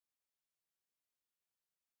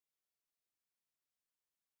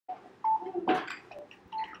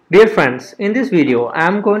Dear friends, in this video I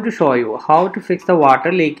am going to show you how to fix the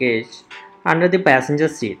water leakage under the passenger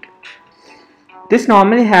seat. This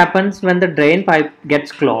normally happens when the drain pipe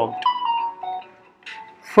gets clogged.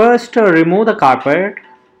 First, remove the carpet.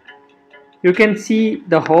 You can see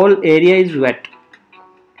the whole area is wet.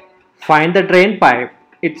 Find the drain pipe.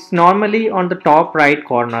 It's normally on the top right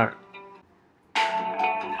corner.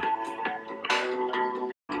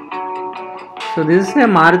 So this is a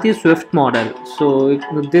Maruti Swift model. So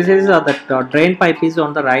this is the drain pipe is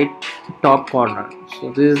on the right top corner.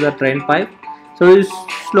 So this is the drain pipe. So you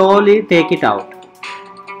slowly take it out.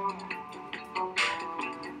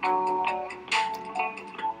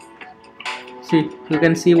 See, you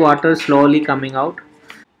can see water slowly coming out.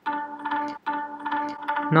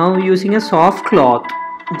 Now using a soft cloth,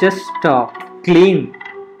 just clean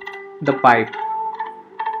the pipe.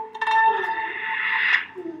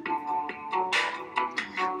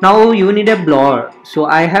 Now you need a blower. So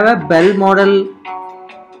I have a Bell model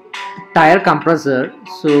tire compressor.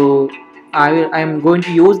 So I am going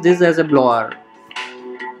to use this as a blower.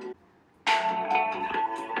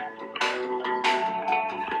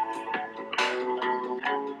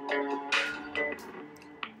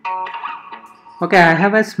 Okay, I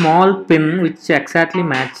have a small pin which exactly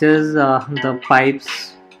matches the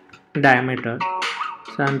pipe's diameter.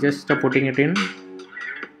 So I'm just putting it in.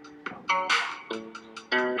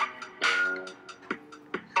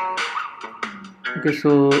 Okay,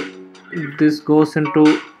 so this goes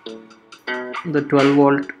into the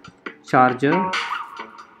 12-volt charger.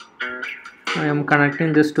 I am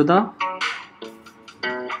connecting this to the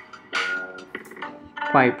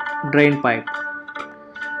pipe, drain pipe.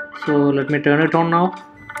 So let me turn it on now.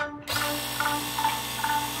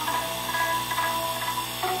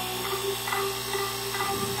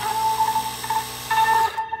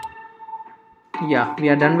 Yeah, we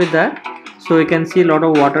are done with that. So you can see a lot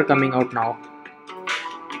of water coming out now.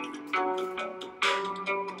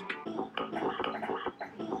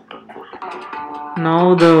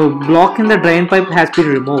 Now the block in the drain pipe has been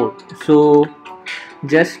removed. So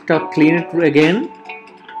just clean it again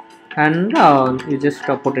and you just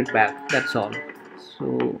put it back. That's all.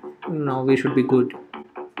 So now we should be good.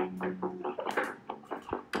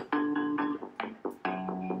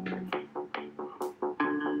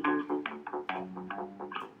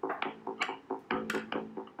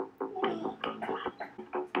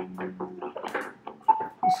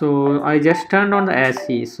 So I just turned on the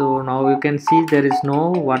AC, so now you can see there is no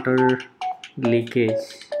water leakage.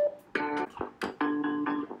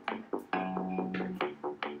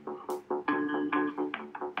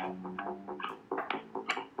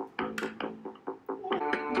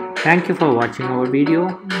 Thank you for watching our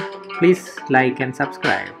video. Please like and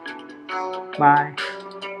subscribe. Bye.